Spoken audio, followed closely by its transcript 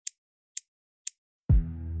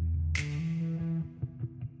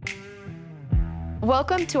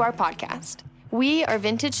Welcome to our podcast. We are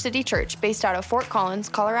Vintage City Church based out of Fort Collins,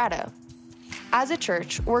 Colorado. As a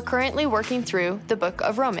church, we're currently working through the book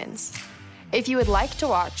of Romans. If you would like to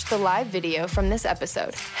watch the live video from this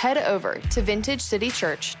episode, head over to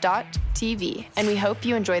vintagecitychurch.tv, and we hope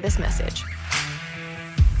you enjoy this message.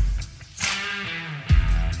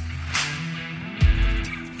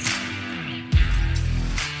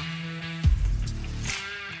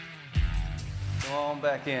 Come on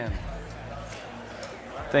back in.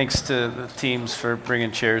 Thanks to the teams for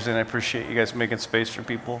bringing chairs in. I appreciate you guys making space for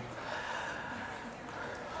people.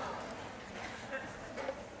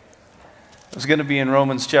 I was going to be in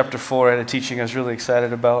Romans chapter 4. I had a teaching I was really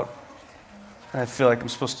excited about. I feel like I'm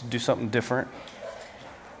supposed to do something different.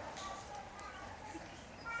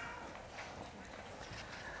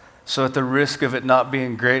 So at the risk of it not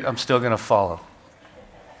being great, I'm still going to follow.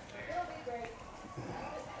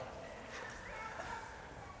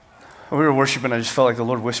 When we were worshiping, I just felt like the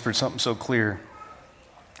Lord whispered something so clear.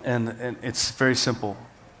 And it's very simple.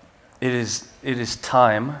 It is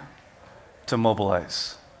time to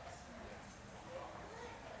mobilize.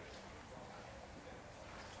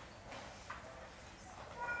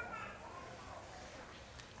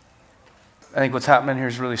 I think what's happening here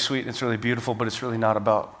is really sweet and it's really beautiful, but it's really not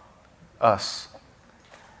about us.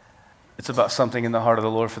 It's about something in the heart of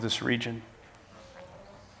the Lord for this region.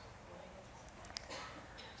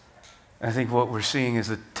 I think what we're seeing is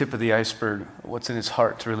the tip of the iceberg, what's in his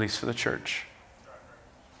heart to release for the church.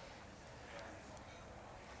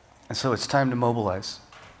 And so it's time to mobilize.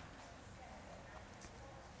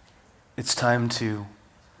 It's time to,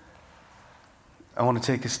 I want to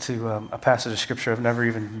take us to a passage of scripture I've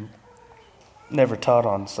never taught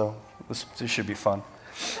on, so this should be fun.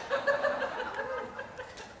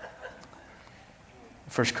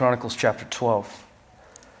 1 Chronicles chapter 12.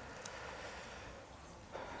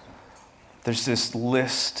 There's this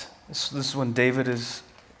list. This is when David's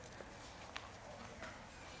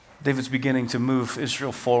beginning to move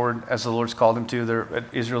Israel forward as the Lord's called him to.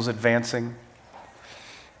 Israel's advancing.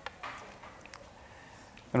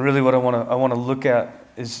 And really what I want to look at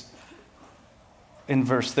is in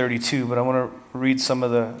verse 32, but I want to read some of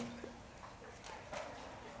the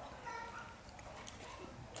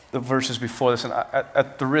verses before this. And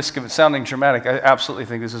at the risk of it sounding dramatic, I absolutely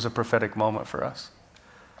think this is a prophetic moment for us.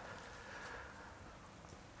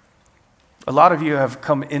 A lot of you have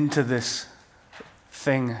come into this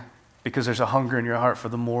thing because there's a hunger in your heart for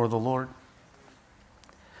the more of the Lord.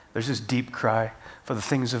 There's this deep cry for the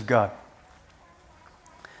things of God.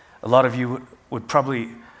 A lot of you would probably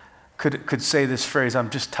could say this phrase, I'm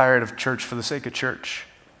just tired of church for the sake of church.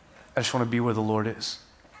 I just want to be where the Lord is.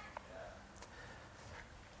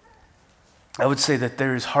 I would say that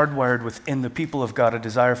there is hardwired within the people of God a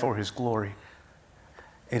desire for his glory.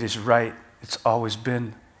 It is right. It's always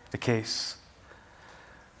been the case.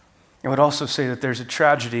 I would also say that there's a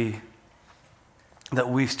tragedy that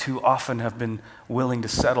we too often have been willing to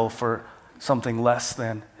settle for something less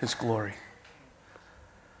than his glory.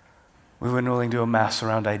 We've been willing to amass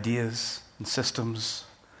around ideas and systems.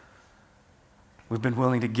 We've been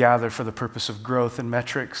willing to gather for the purpose of growth and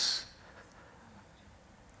metrics.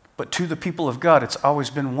 But to the people of God, it's always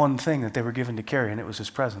been one thing that they were given to carry, and it was his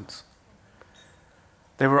presence.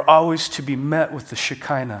 They were always to be met with the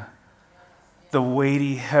Shekinah, the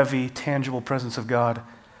weighty, heavy, tangible presence of God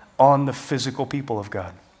on the physical people of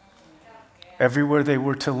God. Everywhere they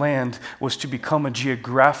were to land was to become a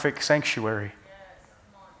geographic sanctuary,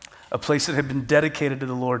 a place that had been dedicated to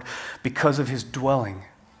the Lord because of his dwelling.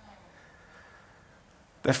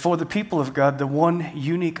 That for the people of God, the one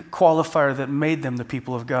unique qualifier that made them the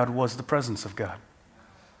people of God was the presence of God.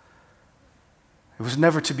 It was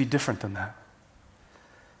never to be different than that.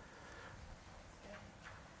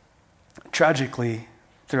 Tragically,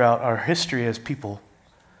 throughout our history as people,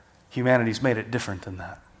 humanity's made it different than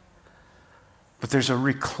that. But there's a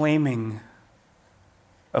reclaiming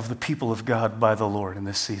of the people of God by the Lord in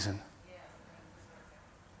this season.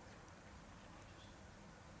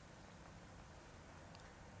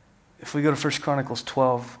 If we go to 1 Chronicles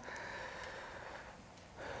 12,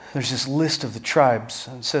 there's this list of the tribes.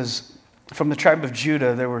 And it says, from the tribe of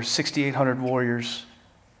Judah, there were 6,800 warriors,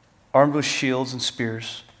 armed with shields and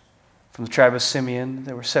spears. From the tribe of Simeon,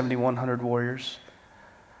 there were 7,100 warriors.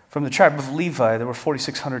 From the tribe of Levi, there were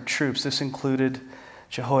 4,600 troops. This included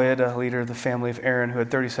Jehoiada, leader of the family of Aaron, who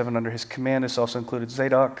had 37 under his command. This also included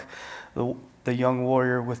Zadok, the young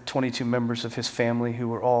warrior, with 22 members of his family who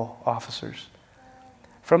were all officers.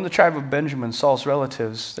 From the tribe of Benjamin, Saul's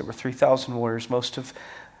relatives, there were 3,000 warriors. Most of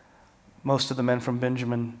the men from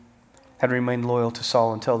Benjamin had remained loyal to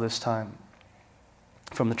Saul until this time.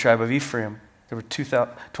 From the tribe of Ephraim, There were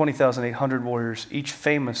 20,800 warriors, each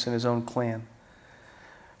famous in his own clan.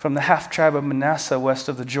 From the half-tribe of Manasseh, west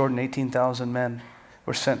of the Jordan, 18,000 men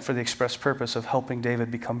were sent for the express purpose of helping David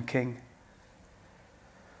become king.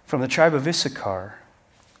 From the tribe of Issachar,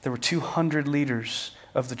 there were 200 leaders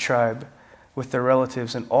of the tribe with their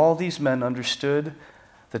relatives, and all these men understood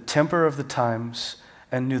the temper of the times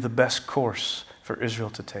and knew the best course for Israel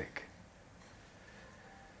to take.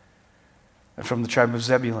 And from the tribe of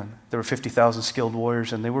Zebulun, there were 50,000 skilled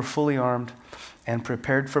warriors, and they were fully armed and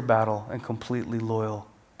prepared for battle and completely loyal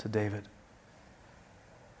to David.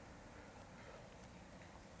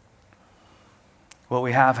 What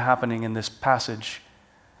we have happening in this passage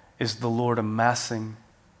is the Lord amassing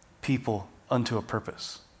people unto a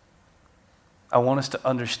purpose. I want us to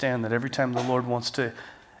understand that every time the Lord wants to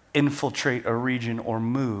infiltrate a region or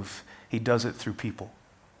move, he does it through people.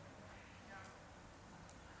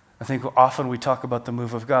 I think often we talk about the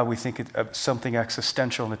move of God, we think it's something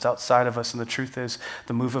existential and it's outside of us, and the truth is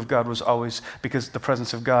the move of God was always, because the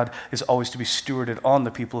presence of God is always to be stewarded on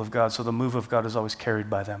the people of God, so the move of God is always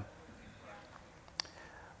carried by them.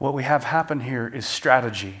 What we have happen here is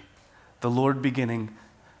strategy, the Lord beginning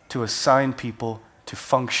to assign people to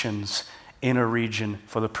functions in a region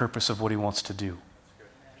for the purpose of what he wants to do.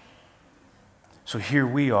 So here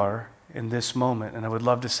we are in this moment, and I would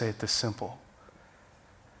love to say it this simple.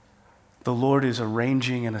 The Lord is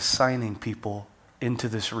arranging and assigning people into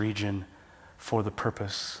this region for the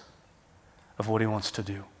purpose of what he wants to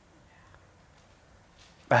do.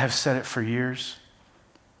 I have said it for years.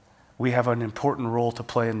 We have an important role to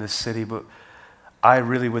play in this city, but I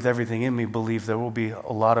really, with everything in me, believe there will be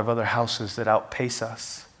a lot of other houses that outpace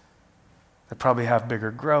us, that probably have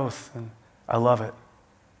bigger growth, and I love it.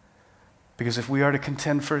 Because if we are to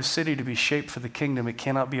contend for a city to be shaped for the kingdom, it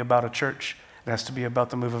cannot be about a church. It has to be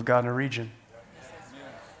about the move of God in a region.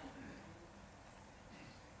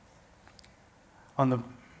 On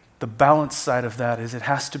the balance side of that is it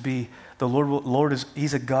has to be, the Lord is,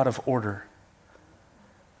 he's a God of order.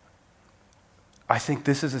 I think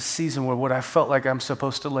this is a season where what I felt like I'm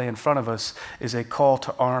supposed to lay in front of us is a call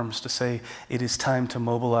to arms to say, it is time to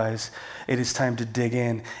mobilize. It is time to dig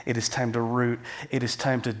in. It is time to root. It is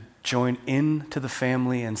time to join into the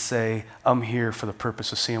family and say, I'm here for the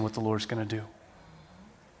purpose of seeing what the Lord's going to do.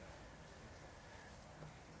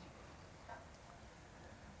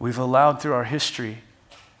 We've allowed through our history,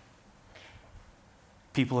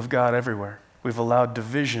 people of God everywhere, we've allowed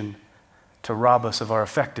division to rob us of our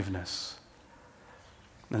effectiveness.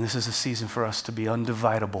 And this is a season for us to be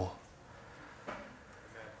undividable.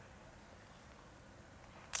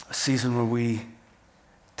 A season where we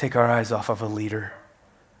take our eyes off of a leader.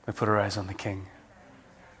 We put our eyes on the King.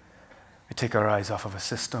 We take our eyes off of a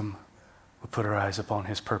system. We put our eyes upon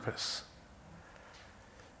his purpose.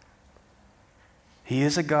 He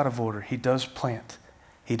is a God of order. He does plant.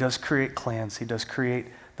 He does create clans. He does create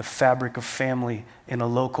the fabric of family in a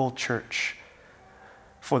local church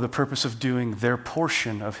for the purpose of doing their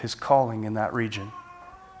portion of his calling in that region.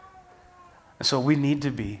 And so we need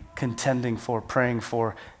to be contending for, praying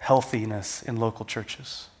for healthiness in local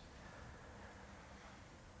churches.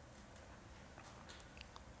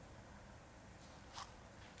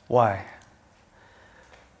 Why?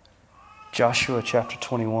 Joshua chapter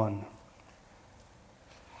 21.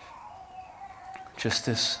 Just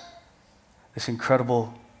this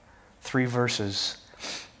incredible 3 verses.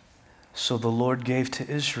 So the Lord gave to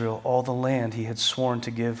Israel all the land he had sworn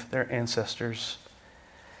to give their ancestors,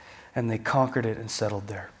 and they conquered it and settled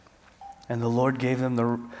there. And the Lord gave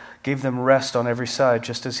them rest on every side,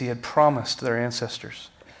 just as he had promised their ancestors.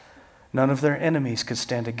 None of their enemies could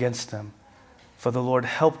stand against them, for the Lord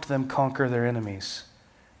helped them conquer their enemies.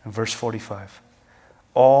 And verse 45,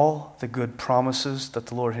 all the good promises that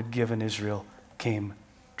the Lord had given Israel came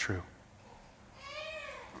true.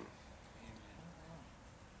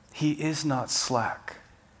 He is not slack.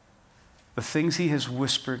 The things he has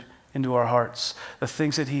whispered into our hearts, the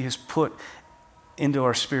things that he has put into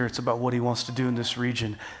our spirits about what he wants to do in this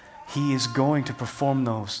region, he is going to perform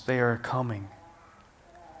those. They are coming.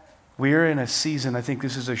 We are in a season, I think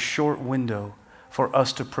this is a short window for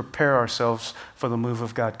us to prepare ourselves for the move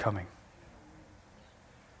of God coming.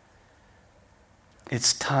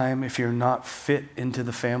 It's time, if you're not fit into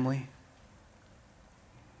the family,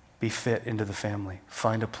 be fit into the family.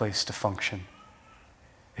 Find a place to function.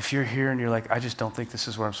 If you're here and you're like, I just don't think this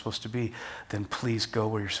is where I'm supposed to be, then please go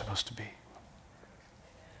where you're supposed to be.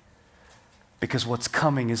 Because what's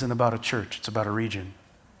coming isn't about a church, it's about a region.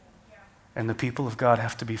 And the people of God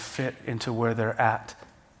have to be fit into where they're at.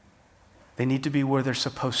 They need to be where they're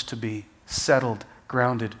supposed to be, settled,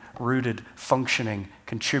 grounded, rooted, functioning,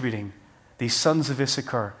 contributing. these sons of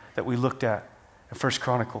Issachar that we looked at in 1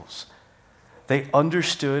 Chronicles, they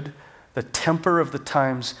understood the temper of the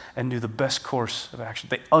times and knew the best course of action.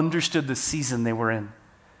 They understood the season they were in.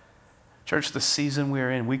 Church, the season we are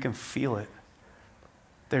in, we can feel it.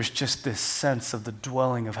 There's just this sense of the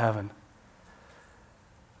dwelling of heaven.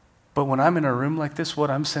 But when I'm in a room like this, what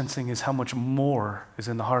I'm sensing is how much more is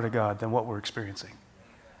in the heart of God than what we're experiencing.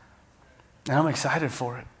 And I'm excited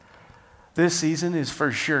for it. This season is for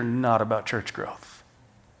sure not about church growth.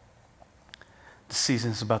 This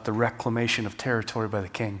season is about the reclamation of territory by the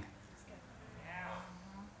King.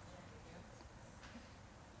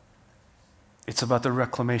 It's about the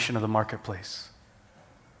reclamation of the marketplace.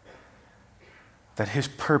 That his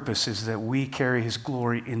purpose is that we carry his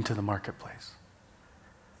glory into the marketplace.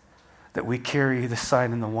 That we carry the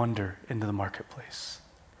sign and the wonder into the marketplace.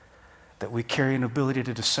 That we carry an ability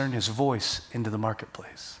to discern his voice into the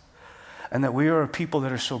marketplace. And that we are a people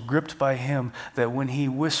that are so gripped by him that when he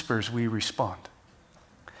whispers, we respond.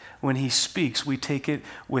 When he speaks, we take it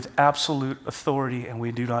with absolute authority and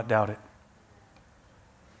we do not doubt it.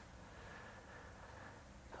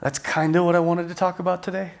 That's kind of what I wanted to talk about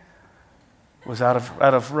today. It was out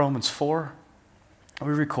of Romans 4.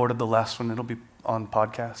 We recorded the last one. It'll be on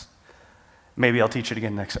podcast. Maybe I'll teach it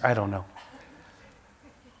again next. I don't know.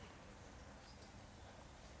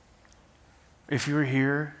 If you're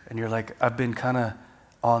here and you're like, I've been kind of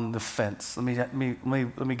on the fence. Let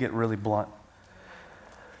me get really blunt.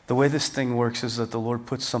 The way this thing works is that the Lord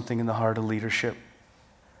puts something in the heart of leadership,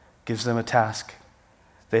 gives them a task.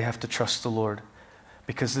 They have to trust the Lord.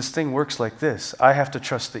 Because this thing works like this. I have to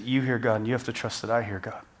trust that you hear God, and you have to trust that I hear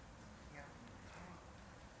God.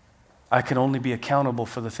 I can only be accountable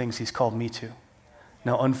for the things he's called me to.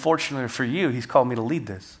 Now, unfortunately for you, he's called me to lead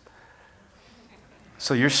this.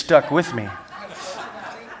 So you're stuck with me.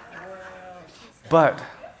 But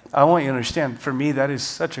I want you to understand, for me, that is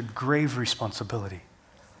such a grave responsibility.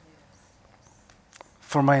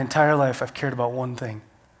 For my entire life, I've cared about one thing.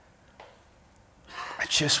 I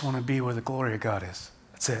just want to be where the glory of God is.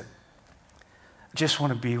 That's it. I just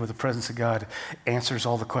want to be where the presence of God answers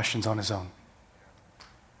all the questions on his own.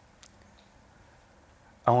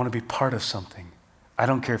 I want to be part of something. I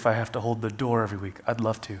don't care if I have to hold the door every week. I'd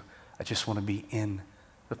love to. I just want to be in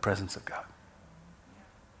the presence of God.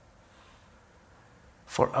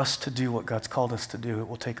 For us to do what God's called us to do, it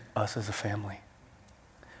will take us as a family,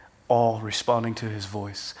 all responding to his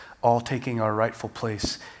voice, all taking our rightful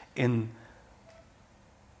place in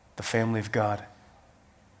the family of God.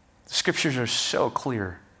 The scriptures are so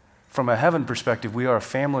clear. From a heaven perspective, we are a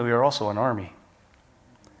family, we are also an army.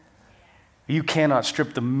 You cannot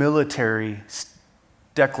strip the military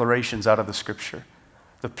declarations out of the scripture.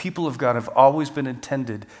 The people of God have always been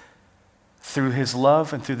intended through his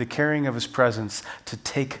love and through the carrying of his presence to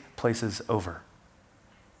take places over.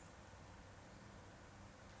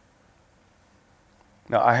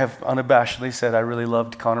 Now, I have unabashedly said I really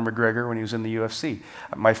loved Conor McGregor when he was in the UFC.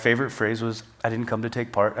 My favorite phrase was, I didn't come to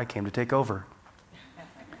take part, I came to take over.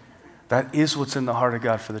 That is what's in the heart of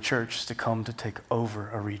God for the church, is to come to take over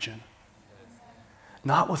a region.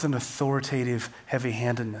 Not with an authoritative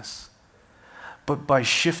heavy-handedness, but by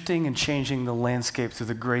shifting and changing the landscape through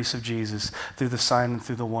the grace of Jesus, through the sign and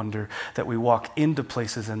through the wonder, that we walk into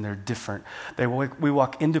places and they're different. We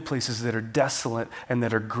walk into places that are desolate and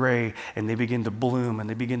that are gray, and they begin to bloom and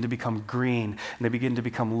they begin to become green and they begin to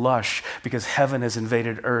become lush because heaven has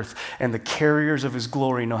invaded earth and the carriers of his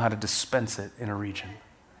glory know how to dispense it in a region.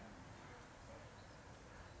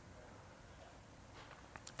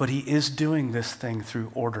 But he is doing this thing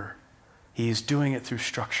through order. He is doing it through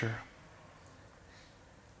structure.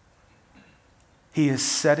 He is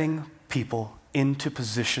setting people into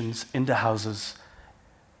positions, into houses,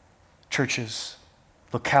 churches,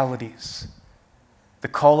 localities. The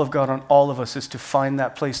call of God on all of us is to find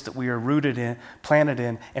that place that we are rooted in, planted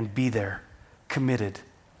in, and be there, committed,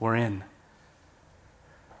 we're in.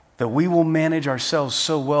 That we will manage ourselves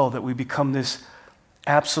so well that we become this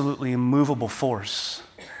absolutely immovable force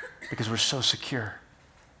because we're so secure.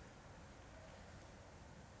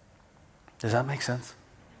 Does that make sense?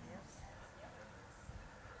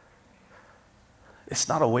 It's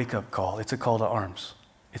not a wake-up call. It's a call to arms.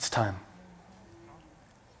 It's time.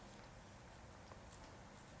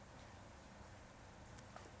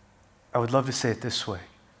 I would love to say it this way.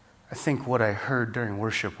 I think what I heard during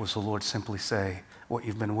worship was the Lord simply say, what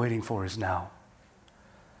you've been waiting for is now.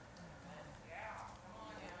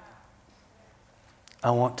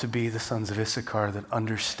 I want to be the sons of Issachar that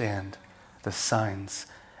understand the signs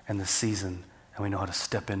and the season, and we know how to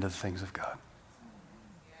step into the things of God.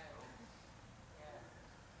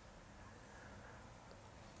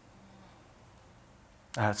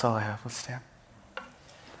 That's all I have. Let's stand.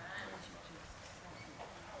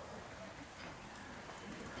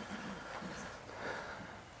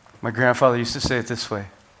 My grandfather used to say it this way: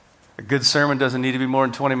 a good sermon doesn't need to be more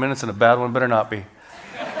than 20 minutes, and a bad one better not be.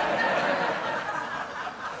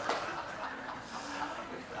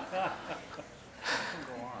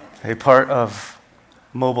 A part of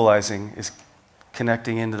mobilizing is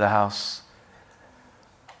connecting into the house.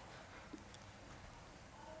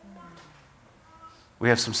 We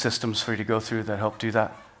have some systems for you to go through that help do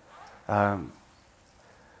that.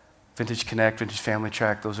 Vintage Connect, Vintage Family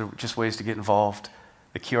Track, those are just ways to get involved.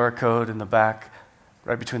 The QR code in the back,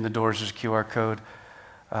 right between the doors, there's a QR code.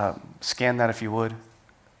 Scan that if you would.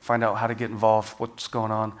 Find out how to get involved, what's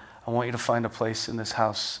going on. I want you to find a place in this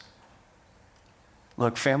house.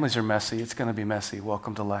 Look, families are messy. It's going to be messy.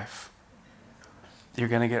 Welcome to life. You're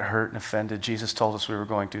going to get hurt and offended. Jesus told us we were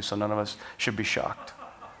going to, so none of us should be shocked.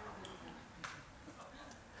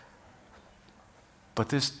 But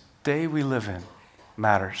this day we live in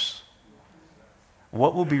matters.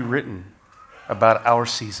 What will be written about our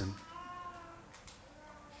season?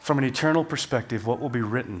 From an eternal perspective, what will be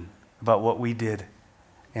written about what we did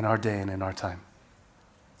in our day and in our time?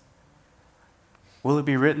 Will it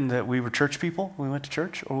be written that we were church people when we went to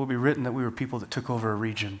church? Or will it be written that we were people that took over a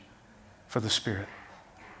region for the Spirit?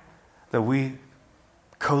 That we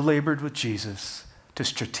co-labored with Jesus to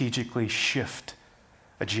strategically shift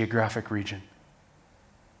a geographic region.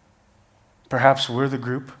 Perhaps we're the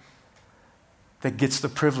group that gets the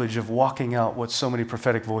privilege of walking out what so many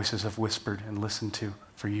prophetic voices have whispered and listened to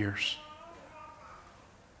for years.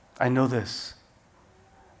 I know this.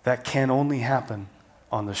 That can only happen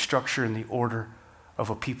on the structure and the order of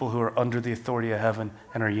a people who are under the authority of heaven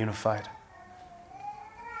and are unified.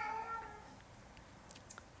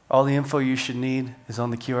 All the info you should need is on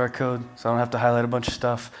the QR code, so I don't have to highlight a bunch of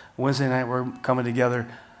stuff. Wednesday night, we're coming together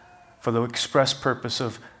for the express purpose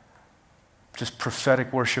of just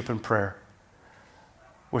prophetic worship and prayer.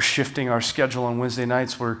 We're shifting our schedule on Wednesday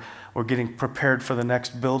nights. We're getting prepared for the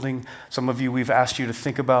next building. Some of you, we've asked you to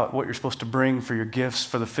think about what you're supposed to bring for your gifts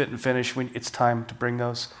for the fit and finish. It's time to bring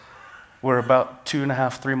those. We're about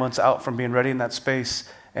 2.5, 3 months out from being ready in that space,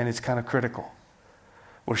 and it's kind of critical.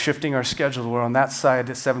 We're shifting our schedule. We're on that side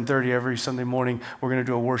at 7:30 every Sunday morning. We're going to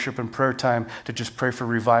do a worship and prayer time to just pray for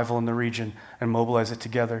revival in the region and mobilize it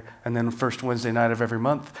together. And then first Wednesday night of every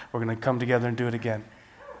month, we're going to come together and do it again.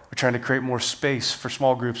 We're trying to create more space for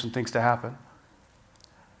small groups and things to happen.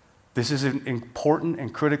 This is an important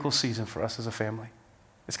and critical season for us as a family.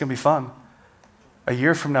 It's going to be fun. A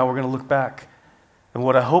year from now, we're going to look back. And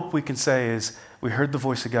what I hope we can say is, we heard the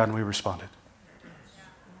voice of God and we responded.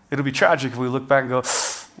 It'll be tragic if we look back and go,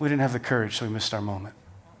 we didn't have the courage, so we missed our moment.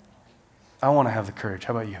 I want to have the courage.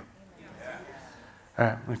 How about you? All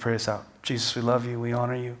right, let me pray this out. Jesus, we love you. We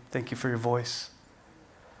honor you. Thank you for your voice.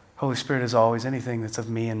 Holy Spirit, as always, anything that's of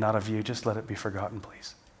me and not of you, just let it be forgotten,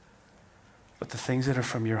 please. But the things that are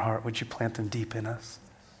from your heart, would you plant them deep in us?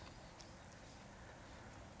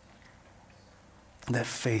 That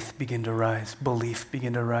faith begin to rise, belief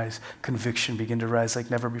begin to rise, conviction begin to rise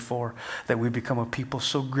like never before, that we become a people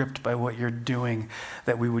so gripped by what you're doing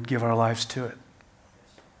that we would give our lives to it.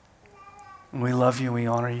 And we love you and we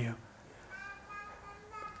honor you.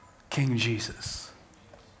 King Jesus,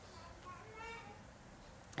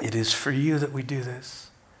 it is for you that we do this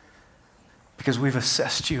because we've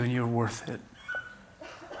assessed you and you're worth it.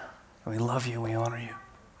 And we love you and we honor you.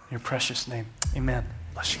 In your precious name, amen.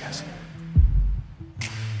 Bless you guys.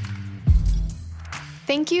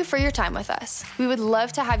 Thank you for your time with us. We would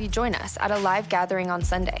love to have you join us at a live gathering on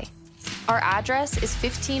Sunday. Our address is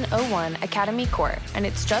 1501 Academy Court, and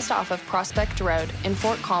it's just off of Prospect Road in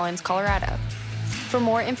Fort Collins, Colorado. For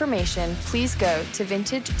more information, please go to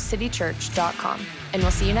vintagecitychurch.com, and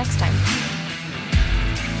we'll see you next time.